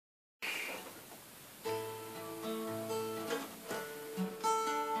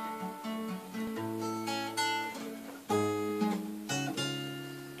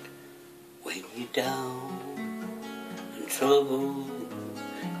down in trouble,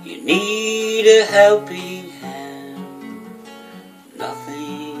 you need a helping hand.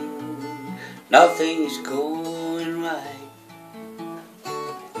 Nothing's going right.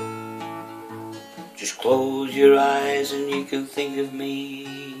 Just close your eyes and you can think of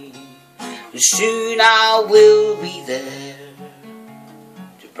me, and soon I will be there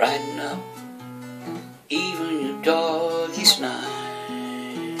to brighten up even your darkest night.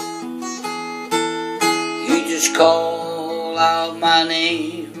 You just call out my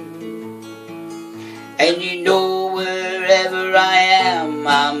name, and you know wherever I am,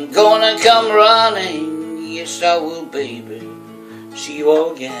 I'm gonna come running. Yes, I will, baby, see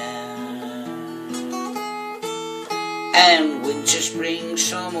you again. And winter, spring,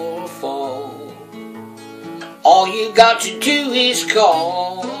 summer, or fall, all you got to do is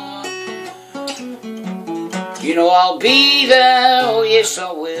call. You know I'll be there, oh yes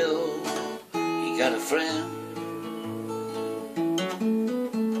I will. You got a friend.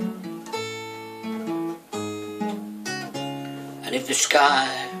 And if the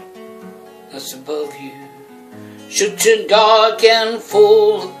sky that's above you should turn dark and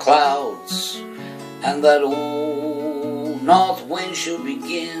full of clouds, and that old north wind should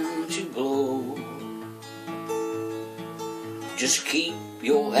begin to blow, just keep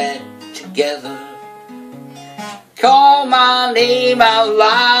your head together. Call my name out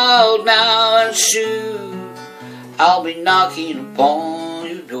loud now, and soon I'll be knocking upon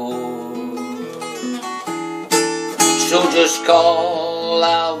your door. So just call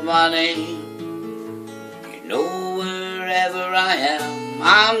out my name. You know wherever I am,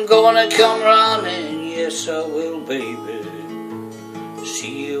 I'm gonna come running. Yes, I will, baby,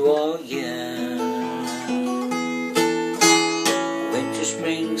 see you again. Winter,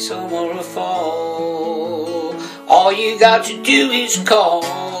 spring, summer, or fall, all you got to do is call.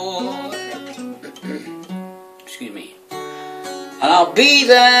 Excuse me. And I'll be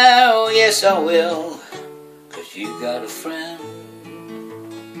there, oh yes I will, 'cause you got a friend.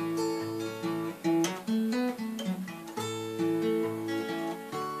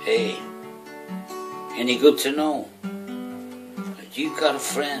 Hey, any good to know that you got a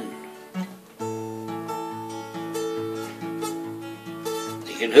friend?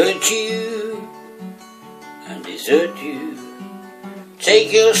 They can hurt you and desert you,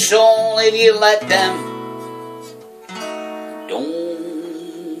 take your soul if you let them.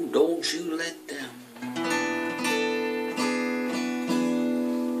 Don't you let them.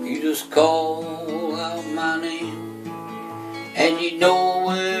 You just call out my name, and you know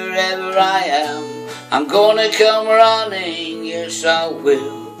wherever I am, I'm gonna come running. Yes, I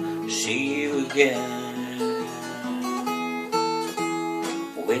will see you again.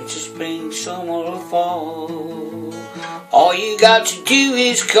 Winter, spring, summer, or fall, all you got to do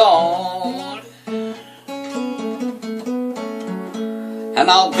is call, and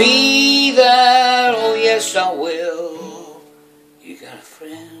I'll be there, oh yes I will. You got a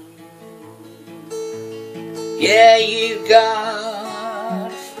friend. Yeah, you got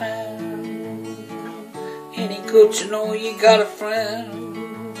a friend. Any good to know you got a friend?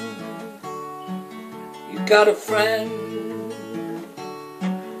 You got a friend.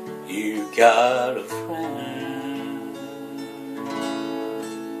 You got a friend.